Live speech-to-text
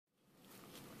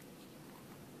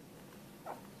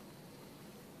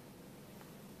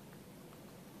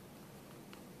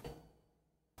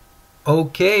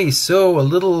Okay, so a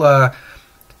little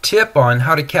tip on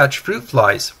how to catch fruit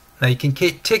flies. Now you can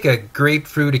take a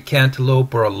grapefruit, a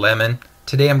cantaloupe, or a lemon.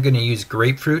 Today I'm going to use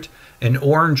grapefruit. An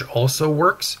orange also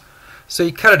works. So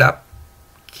you cut it up,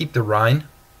 keep the rind,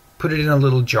 put it in a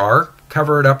little jar,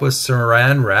 cover it up with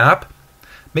saran wrap,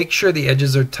 make sure the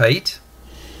edges are tight,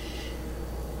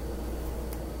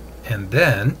 and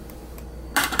then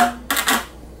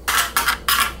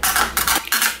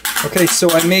okay,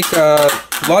 so I make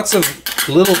lots of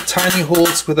little tiny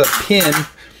holes with a pin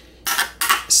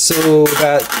so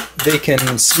that they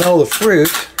can smell the fruit.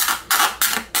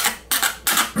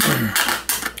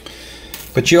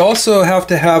 But you also have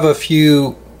to have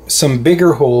some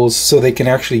bigger holes so they can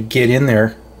actually get in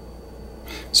there.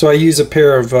 So I use a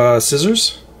pair of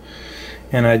scissors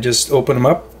and I just open them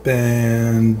up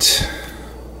and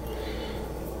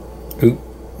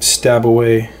stab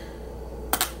away.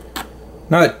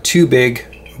 Not too big,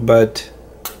 but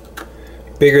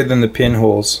bigger than the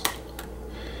pinholes.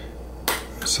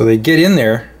 So they get in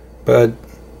there, but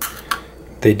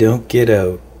they don't get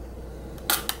out.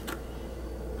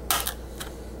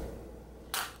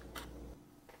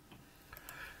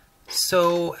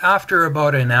 So after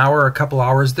about an hour, a couple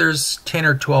hours, there's 10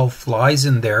 or 12 flies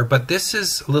in there, but this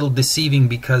is a little deceiving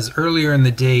because earlier in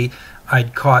the day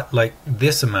I'd caught like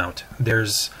this amount.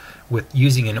 There's, with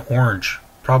using an orange,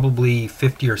 probably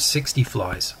 50 or 60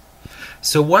 flies.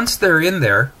 So once they're in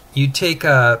there, you take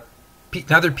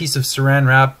another piece of saran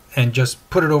wrap and just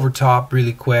put it over top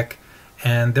really quick,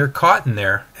 and they're caught in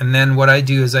there. And then what I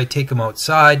do is I take them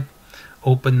outside,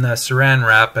 open the saran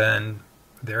wrap, and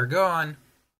they're gone.